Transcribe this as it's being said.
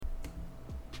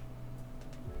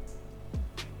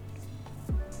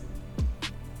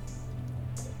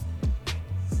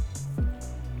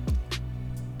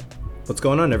What's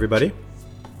going on, everybody?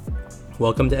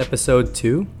 Welcome to episode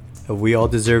 2 of We All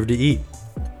Deserve to Eat,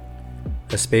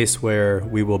 a space where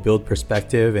we will build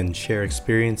perspective and share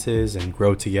experiences and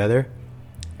grow together.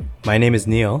 My name is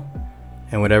Neil,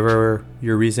 and whatever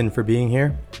your reason for being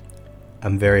here,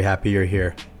 I'm very happy you're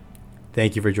here.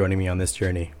 Thank you for joining me on this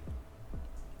journey.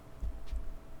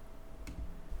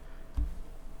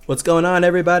 What's going on,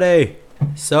 everybody?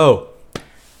 So,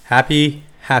 happy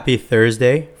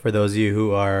Thursday for those of you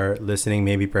who are listening,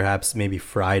 maybe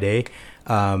Friday,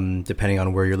 depending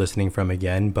on where you're listening from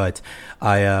again. But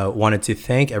I wanted to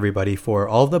thank everybody for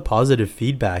all of the positive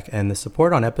feedback and the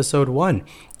support on episode 1.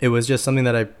 It was just something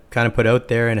that I kind of put out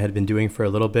there and had been doing for a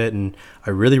little bit, and I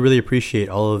really appreciate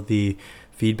all of the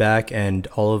feedback and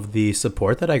all of the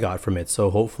support that I got from it. So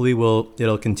hopefully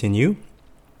it'll continue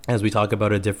as we talk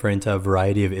about a different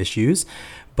variety of issues.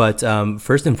 But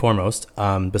first and foremost,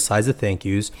 besides the thank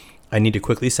yous, I need to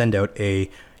quickly send out a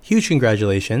huge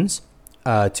congratulations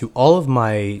to all of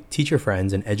my teacher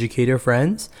friends and educator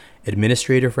friends,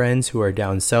 administrator friends who are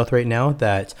down south right now,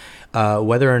 that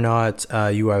whether or not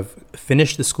you have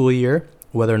finished the school year,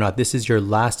 whether or not this is your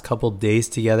last couple days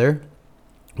together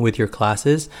with your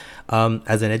classes,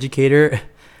 as an educator,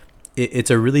 it's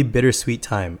a really bittersweet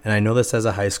time. And I know this as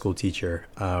a high school teacher.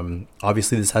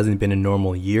 Obviously, this hasn't been a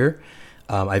normal year.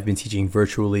 I've been teaching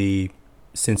virtually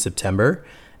since September,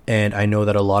 and I know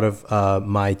that a lot of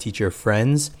my teacher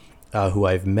friends who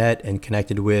I've met and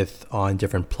connected with on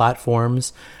different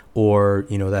platforms, or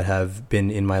that have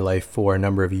been in my life for a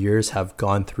number of years, have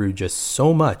gone through just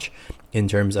so much in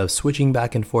terms of switching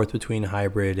back and forth between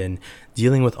hybrid and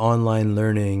dealing with online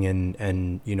learning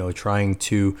and trying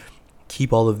to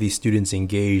keep all of these students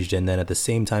engaged. And then at the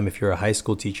same time, if you're a high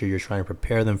school teacher, you're trying to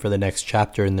prepare them for the next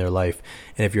chapter in their life.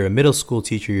 And if you're a middle school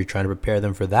teacher, you're trying to prepare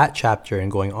them for that chapter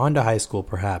and going on to high school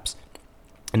perhaps.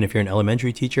 And if you're an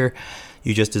elementary teacher,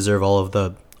 you just deserve all of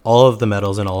the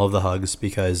medals and all of the hugs,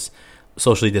 because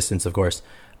socially distanced, of course,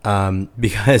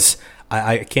 because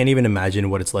I can't even imagine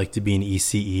what it's like to be an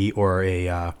ECE or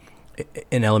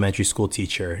an elementary school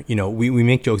teacher. We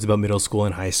make jokes about middle school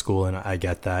and high school, and I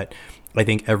get that. I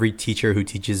think every teacher who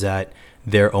teaches at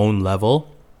their own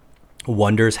level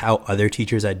wonders how other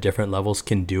teachers at different levels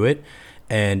can do it.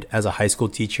 And as a high school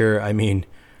teacher, I mean,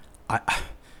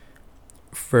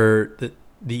 for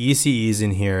the ECEs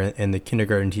in here and the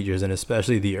kindergarten teachers, and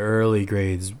especially the early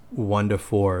grades 1 to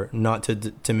 4, not to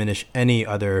diminish any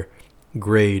other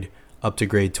grade up to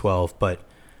grade 12, but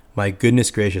my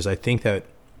goodness gracious, I think that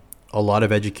a lot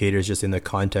of educators, just in the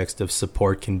context of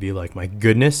support, can be like, my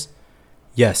goodness,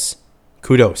 yes,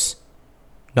 kudos.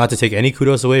 Not to take any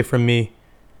kudos away from me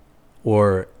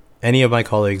or any of my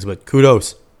colleagues, but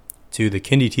kudos to the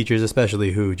kindy teachers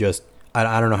especially, who just,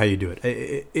 I don't know how you do it.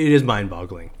 It is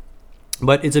mind-boggling.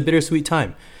 But it's a bittersweet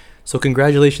time. So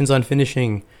congratulations on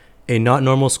finishing a not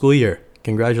normal school year.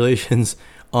 Congratulations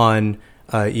on,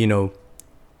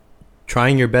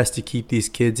 trying your best to keep these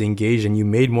kids engaged, and you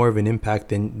made more of an impact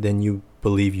than you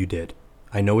believe you did.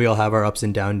 I know we all have our ups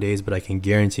and down days, but I can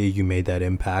guarantee you made that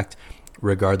impact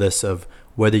regardless of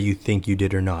whether you think you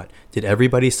did or not. Did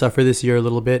everybody suffer this year a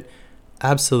little bit?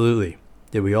 Absolutely.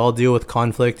 Did we all deal with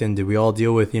conflict, and did we all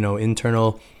deal with,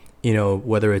 internal,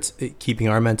 whether it's keeping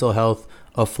our mental health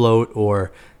afloat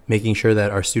or making sure that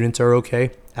our students are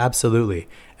okay? Absolutely.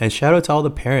 And shout out to all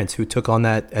the parents who took on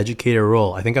that educator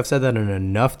role. I think I've said that in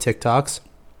enough TikToks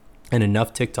and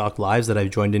enough TikTok lives that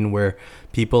I've joined in, where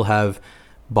people have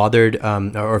people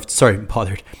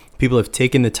have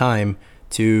taken the time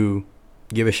to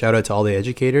give a shout out to all the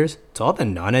educators, to all the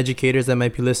non-educators that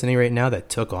might be listening right now that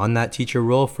took on that teacher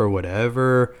role for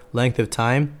whatever length of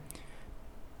time.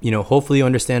 Hopefully you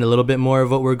understand a little bit more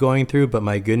of what we're going through, but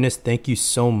my goodness, thank you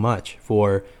so much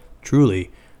for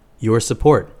truly your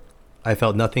support. I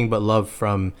felt nothing but love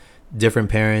from different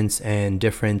parents and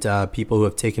different people who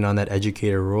have taken on that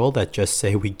educator role, that just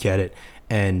say, we get it.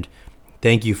 And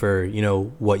thank you for,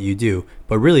 what you do.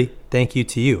 But really, thank you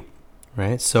to you,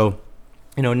 right? So,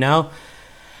 now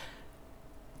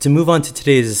to move on to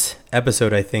today's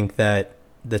episode, I think that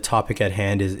the topic at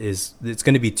hand is it's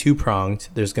going to be two-pronged.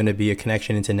 There's going to be a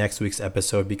connection into next week's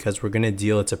episode, because we're going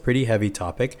to it's a pretty heavy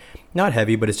topic. Not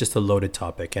heavy, but it's just a loaded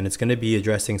topic. And it's going to be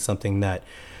addressing something that,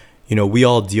 we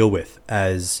all deal with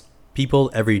as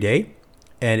people every day.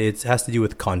 And it has to do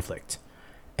with conflict.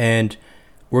 And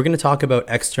we're going to talk about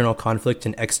external conflict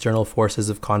and external forces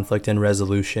of conflict and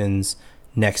resolutions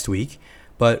next week.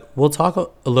 But we'll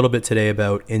talk a little bit today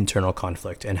about internal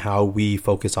conflict and how we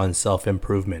focus on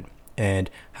self-improvement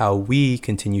and how we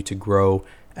continue to grow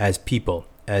as people,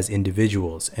 as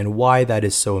individuals, and why that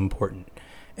is so important.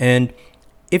 And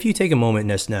if you take a moment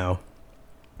just now,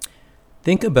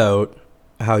 Think about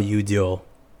how you deal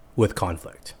with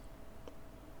conflict,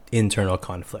 internal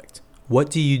conflict. What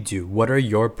do you do? What are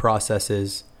your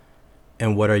processes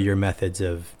and what are your methods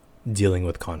of dealing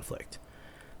with conflict?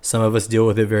 Some of us deal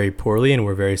with it very poorly and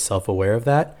we're very self-aware of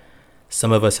that.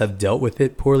 Some of us have dealt with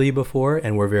it poorly before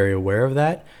and we're very aware of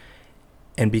that.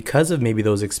 And because of maybe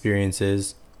those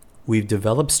experiences, we've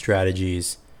developed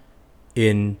strategies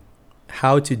in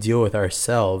how to deal with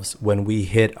ourselves when we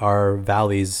hit our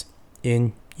valleys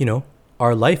in,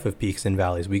 our life of peaks and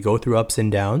valleys. We go through ups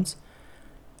and downs.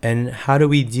 And how do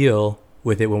we deal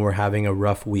with it when we're having a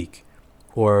rough week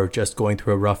or just going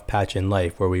through a rough patch in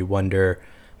life where we wonder,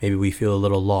 maybe we feel a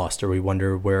little lost or we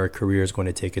wonder where our career is going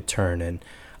to take a turn? And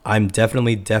I'm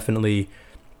definitely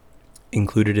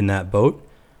included in that boat.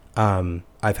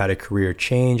 I've had a career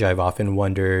change. I've often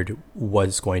wondered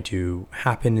what's going to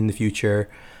happen in the future.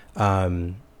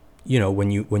 When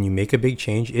you make a big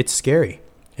change, it's scary.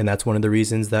 And that's one of the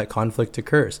reasons that conflict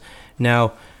occurs.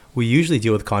 Now, we usually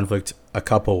deal with conflict a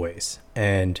couple ways.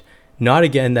 And not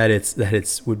again that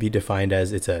it's would be defined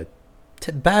as it's a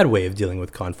bad way of dealing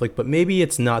with conflict, but maybe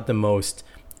it's not the most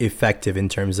effective in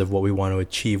terms of what we want to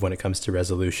achieve when it comes to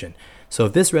resolution. So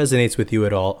if this resonates with you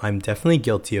at all, I'm definitely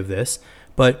guilty of this.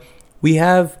 But we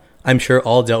have, I'm sure,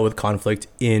 all dealt with conflict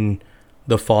in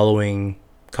the following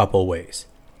couple ways.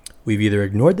 We've either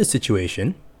ignored the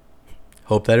situation,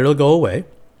 hope that it'll go away,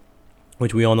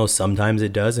 which we all know sometimes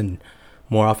it does, and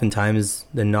more oftentimes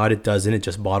than not it doesn't. It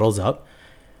just bottles up.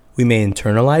 We may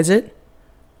internalize it,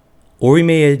 or we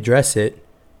may address it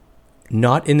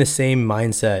not in the same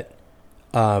mindset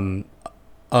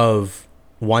of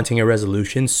wanting a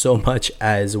resolution so much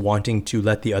as wanting to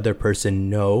let the other person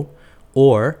know,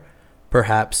 or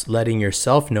perhaps letting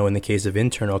yourself know. In the case of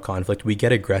internal conflict, we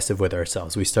get aggressive with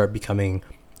ourselves. We start becoming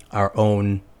our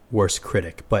own worst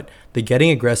critic. But the getting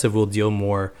aggressive we'll deal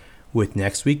more with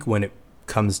next week when it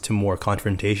comes to more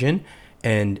confrontation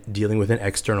and dealing with an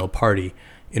external party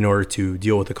in order to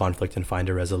deal with the conflict and find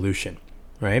a resolution,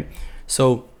 right?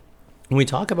 So when we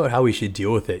talk about how we should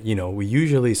deal with it, we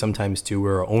usually sometimes too,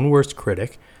 we're our own worst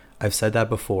critic. I've said that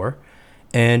before.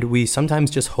 And we sometimes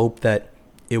just hope that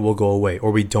it will go away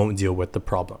or we don't deal with the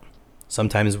problem.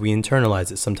 Sometimes we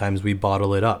internalize it. Sometimes we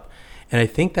bottle it up. And I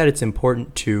think that it's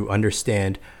important to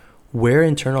understand where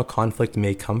internal conflict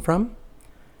may come from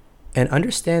and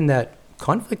understand that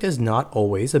conflict is not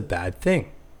always a bad thing.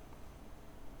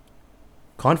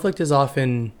 Conflict is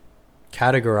often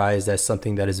categorized as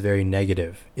something that is very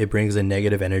negative. It brings a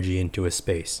negative energy into a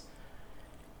space.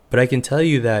 But I can tell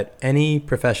you that any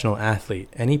professional athlete,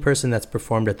 any person that's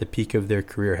performed at the peak of their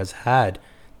career has had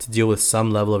to deal with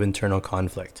some level of internal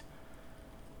conflict.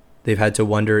 They've had to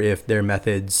wonder if their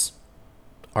methods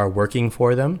are working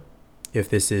for them, if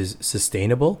this is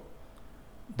sustainable.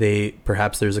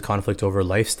 Perhaps there's a conflict over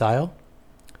lifestyle.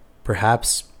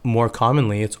 Perhaps more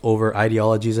commonly, it's over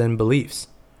ideologies and beliefs.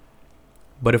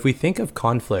 But if we think of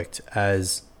conflict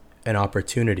as an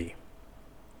opportunity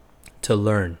to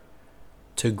learn,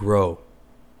 to grow,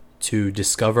 to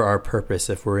discover our purpose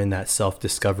if we're in that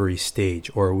self-discovery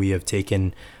stage, or we have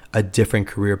taken a different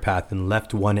career path and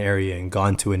left one area and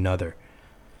gone to another.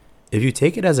 If you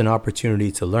take it as an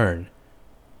opportunity to learn,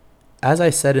 as I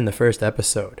said in the first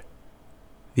episode,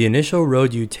 the initial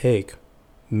road you take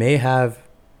may have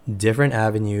different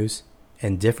avenues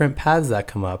and different paths that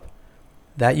come up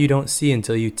that you don't see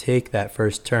until you take that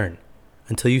first turn,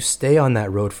 until you stay on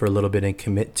that road for a little bit and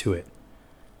commit to it.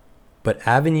 But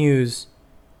avenues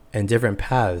and different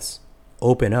paths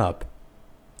open up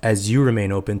as you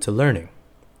remain open to learning.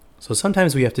 So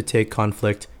sometimes we have to take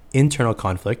conflict, internal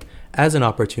conflict, as an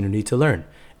opportunity to learn.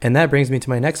 And that brings me to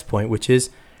my next point, which is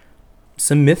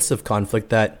some myths of conflict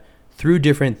that through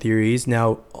different theories.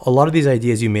 Now, a lot of these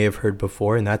ideas you may have heard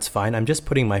before, and that's fine. I'm just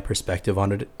putting my perspective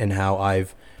on it and how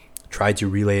I've tried to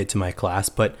relay it to my class.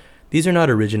 But these are not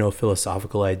original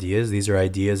philosophical ideas. These are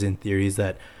ideas and theories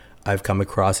that I've come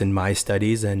across in my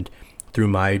studies and through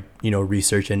my,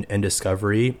 research and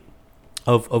discovery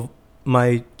of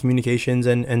my communications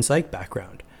and psych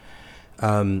background.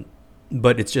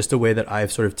 But it's just a way that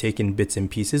I've sort of taken bits and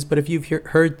pieces. But if you've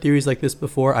heard theories like this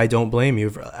before, I don't blame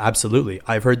you. Absolutely.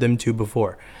 I've heard them too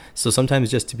before. So sometimes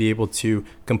just to be able to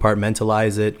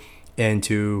compartmentalize it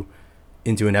into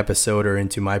an episode or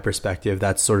into my perspective,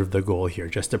 that's sort of the goal here.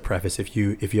 Just to preface, if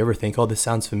you ever think, oh, this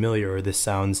sounds familiar or this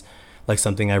sounds like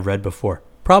something I've read before,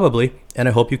 probably. And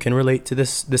I hope you can relate to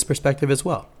this perspective as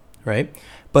well, right?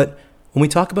 But when we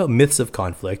talk about myths of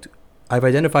conflict, I've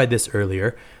identified this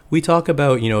earlier. We talk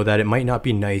about, that it might not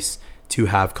be nice to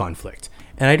have conflict.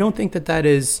 And I don't think that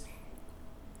is,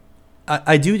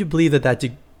 I do believe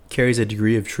that carries a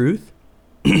degree of truth,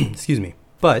 Excuse me.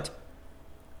 But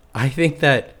I think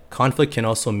that conflict can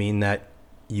also mean that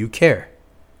you care.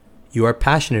 You are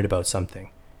passionate about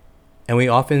something. And we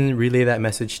often relay that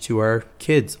message to our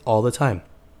kids all the time.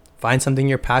 Find something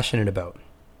you're passionate about.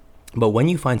 But when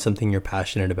you find something you're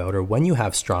passionate about, or when you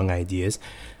have strong ideas,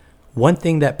 one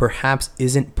thing that perhaps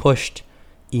isn't pushed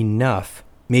enough,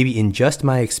 maybe in just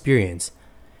my experience,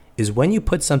 is when you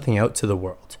put something out to the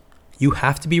world, you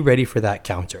have to be ready for that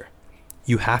counter.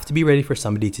 You have to be ready for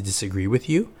somebody to disagree with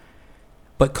you.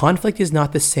 But conflict is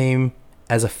not the same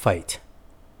as a fight.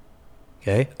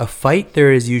 Okay? A fight,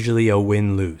 there is usually a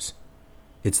win-lose.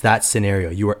 It's that scenario.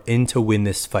 You are in to win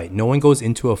this fight. No one goes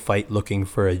into a fight looking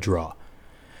for a draw.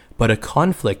 But a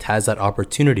conflict has that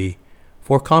opportunity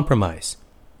for compromise.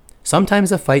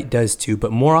 Sometimes a fight does too,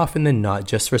 but more often than not,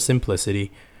 just for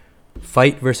simplicity,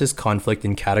 fight versus conflict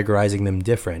and categorizing them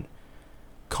different.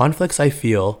 Conflicts, I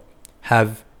feel,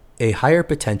 have a higher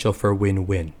potential for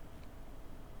win-win.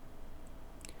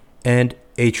 And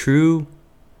a true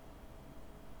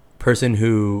person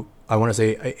who, I want to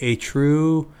say, a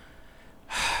true,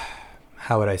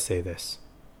 how would I say this?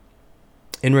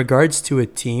 In regards to a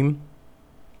team,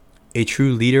 a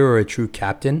true leader or a true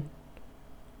captain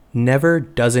never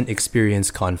doesn't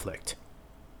experience conflict,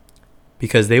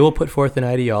 because they will put forth an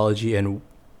ideology, and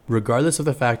regardless of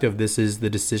the fact of this is the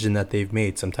decision that they've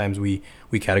made, sometimes we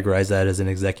categorize that as an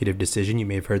executive decision. You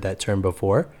may have heard that term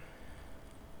before.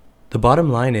 The bottom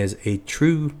line is a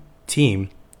true team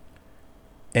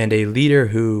and a leader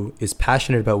who is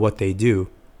passionate about what they do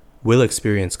will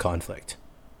experience conflict,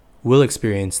 will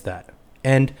experience that.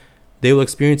 And they will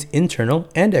experience internal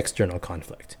and external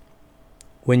conflict.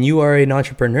 When you are an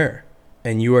entrepreneur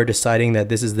and you are deciding that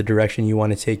this is the direction you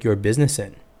want to take your business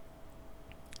in,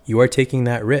 you are taking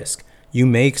that risk. You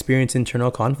may experience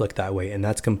internal conflict that way, and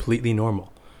that's completely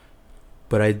normal.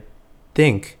 But I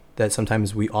think that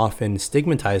sometimes we often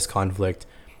stigmatize conflict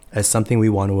as something we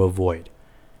want to avoid.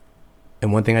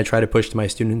 And one thing I try to push to my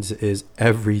students is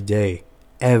every day,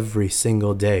 every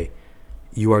single day,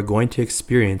 you are going to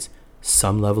experience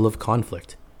some level of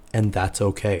conflict, and that's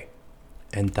okay.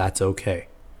 And that's okay.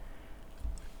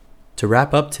 To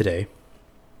wrap up today,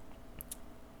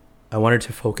 I wanted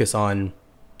to focus on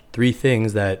 3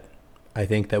 things that I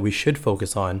think that we should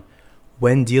focus on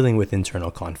when dealing with internal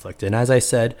conflict. And as I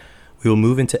said, we will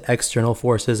move into external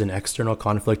forces and external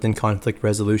conflict and conflict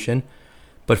resolution.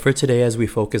 But for today, as we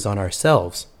focus on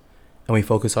ourselves and we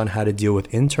focus on how to deal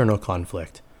with internal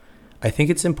conflict, I think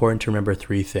it's important to remember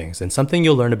 3 things. And something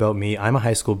you'll learn about me, I'm a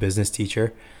high school business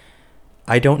teacher.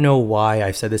 I don't know why,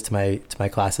 I've said this to my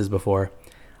classes before,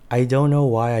 I don't know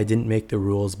why I didn't make the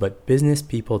rules, but business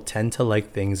people tend to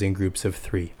like things in groups of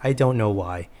 3. I don't know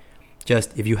why.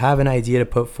 Just if you have an idea to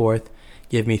put forth,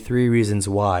 give me 3 reasons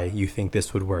why you think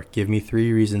this would work. Give me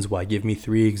 3 reasons why. Give me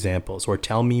 3 examples, or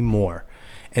tell me more.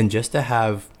 And just to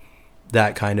have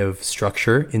that kind of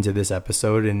structure into this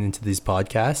episode and into these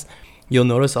podcasts, you'll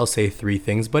notice I'll say 3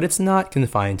 things, but it's not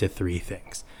confined to 3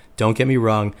 things. Don't get me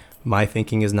wrong. My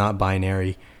thinking is not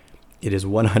binary. It is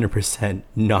 100%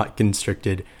 not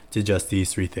constricted to just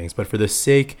these 3 things. But for the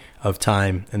sake of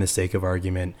time and the sake of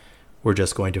argument, we're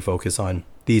just going to focus on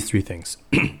these 3 things.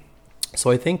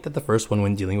 So I think that the first one,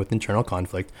 when dealing with internal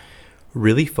conflict,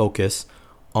 really focus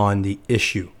on the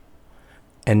issue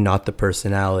and not the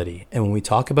personality. And when we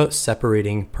talk about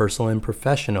separating personal and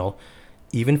professional,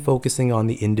 even focusing on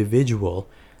the individual,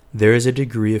 there is a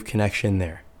degree of connection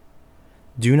there.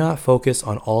 Do not focus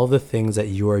on all the things that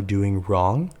you are doing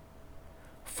wrong.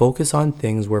 Focus on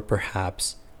things where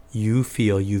perhaps you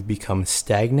feel you've become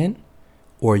stagnant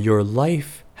or your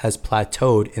life has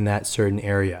plateaued in that certain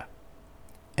area.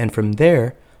 And from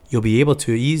there, you'll be able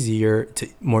to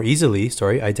more easily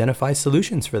identify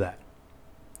solutions for that.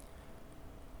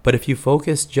 But if you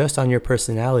focus just on your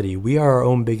personality, we are our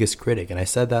own biggest critic. And I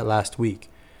said that last week.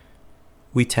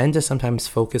 We tend to sometimes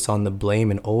focus on the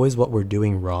blame and always what we're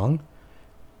doing wrong,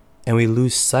 and we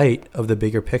lose sight of the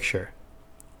bigger picture.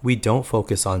 We don't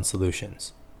focus on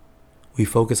solutions. We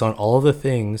focus on all the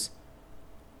things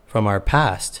from our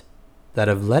past that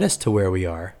have led us to where we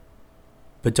are,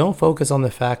 but don't focus on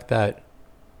the fact that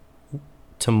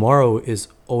tomorrow is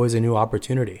always a new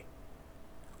opportunity.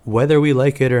 Whether we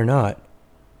like it or not,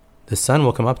 the sun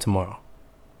will come up tomorrow.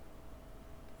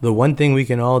 The one thing we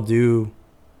can all do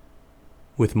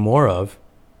with more of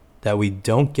that we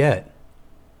don't get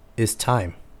is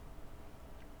time.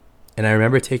 And I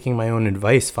remember taking my own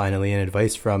advice finally, and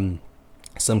advice from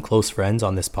some close friends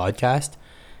on this podcast.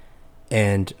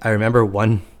 And I remember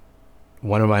one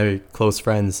of my close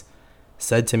friends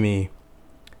said to me,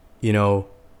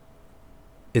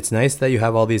 it's nice that you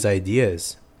have all these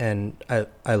ideas And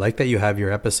I like that you have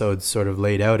your episodes sort of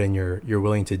laid out and you're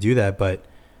willing to do that. But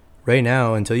right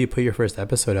now, until you put your first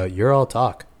episode out, you're all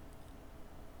talk.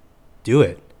 Do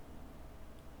it.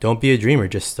 Don't be a dreamer.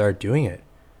 Just start doing it.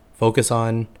 Focus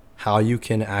on how you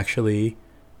can actually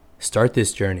start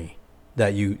this journey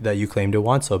that you claim to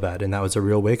want so bad. And that was a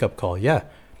real wake-up call. Yeah.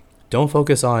 Don't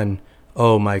focus on,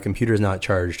 oh, my computer's not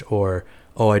charged, or,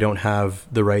 oh, I don't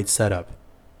have the right setup.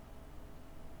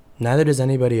 Neither does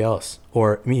anybody else.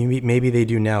 Or maybe they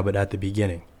do now, but at the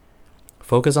beginning.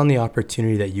 Focus on the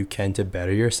opportunity that you can to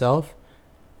better yourself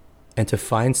and to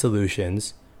find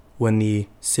solutions when the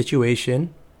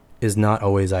situation is not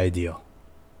always ideal.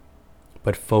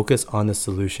 But focus on the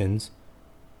solutions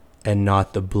and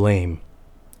not the blame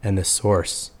and the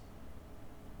source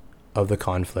of the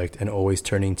conflict, and always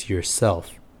turning to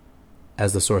yourself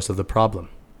as the source of the problem.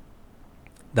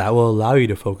 That will allow you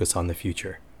to focus on the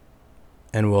future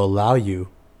and will allow you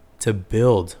to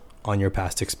build on your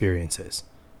past experiences.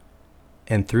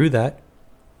 And through that,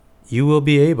 you will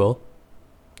be able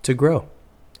to grow.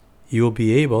 You will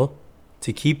be able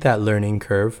to keep that learning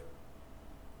curve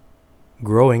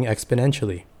growing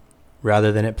exponentially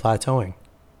rather than it plateauing.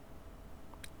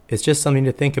 It's just something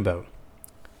to think about.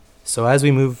 So as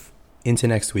we move into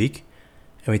next week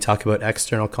and we talk about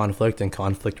external conflict and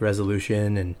conflict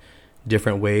resolution and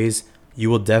different ways, you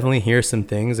will definitely hear some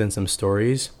things and some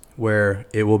stories where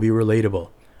it will be relatable,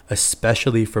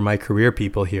 especially for my career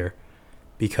people here,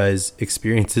 because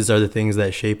experiences are the things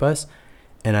that shape us.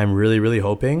 And I'm really, really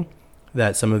hoping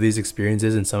that some of these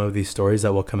experiences and some of these stories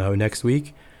that will come out next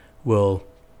week will,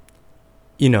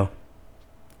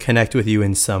 connect with you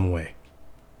in some way.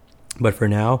 But for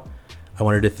now, I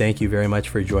wanted to thank you very much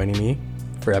for joining me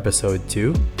for episode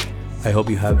 2. I hope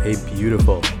you have a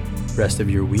beautiful rest of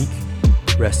your week,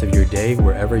 rest of your day,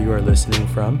 wherever you are listening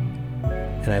from.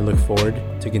 And I look forward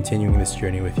to continuing this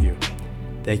journey with you.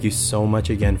 Thank you so much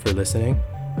again for listening,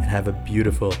 and have a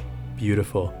beautiful,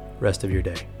 beautiful rest of your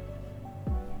day.